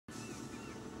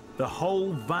The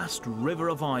whole vast river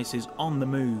of ice is on the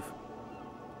move,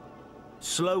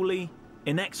 slowly,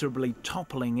 inexorably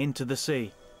toppling into the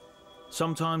sea,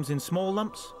 sometimes in small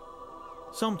lumps,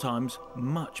 sometimes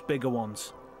much bigger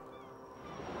ones.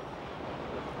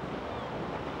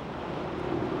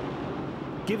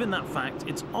 Given that fact,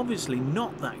 it's obviously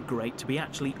not that great to be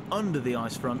actually under the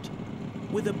ice front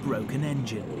with a broken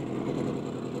engine.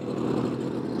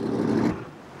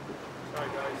 Sorry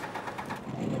guys.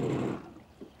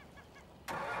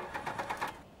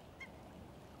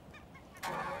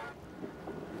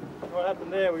 What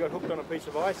happened there, we got hooked on a piece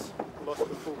of ice, lost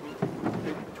the full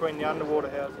bit between the underwater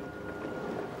housing.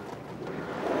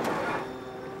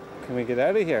 Can we get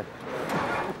out of here?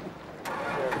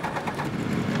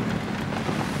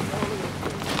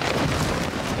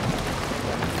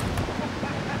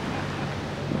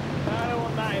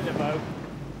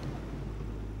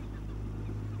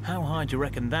 How high do you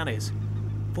reckon that is?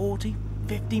 40,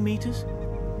 50 meters?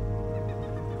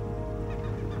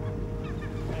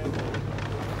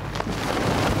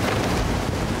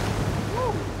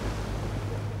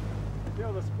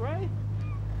 Feel the spray?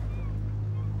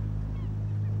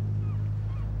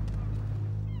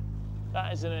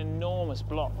 That is an enormous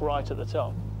block right at the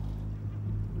top.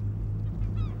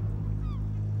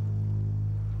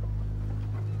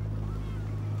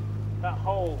 That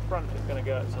whole front is going to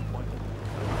go at some point.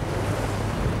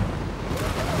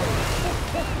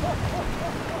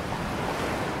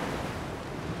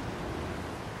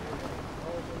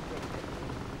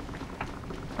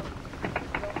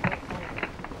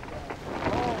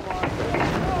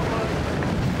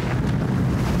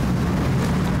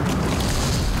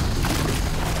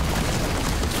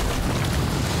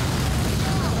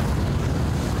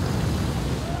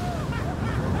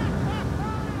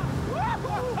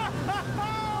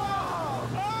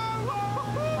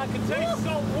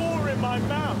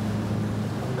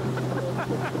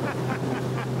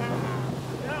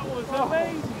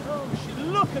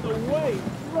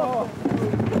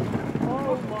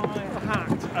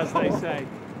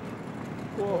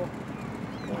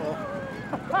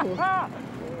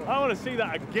 I want to see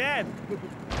that again.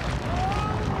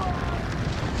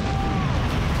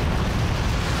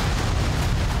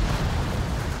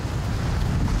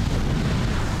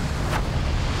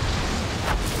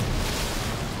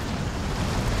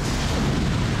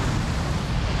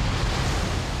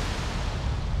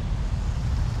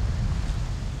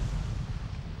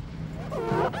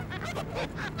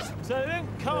 So they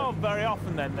don't calve very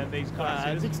often then these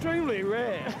glaciers? It's extremely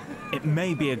rare. It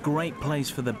may be a great place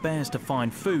for the bears to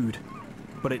find food,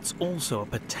 but it's also a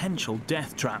potential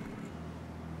death trap.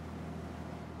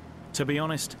 To be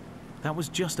honest, that was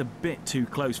just a bit too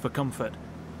close for comfort.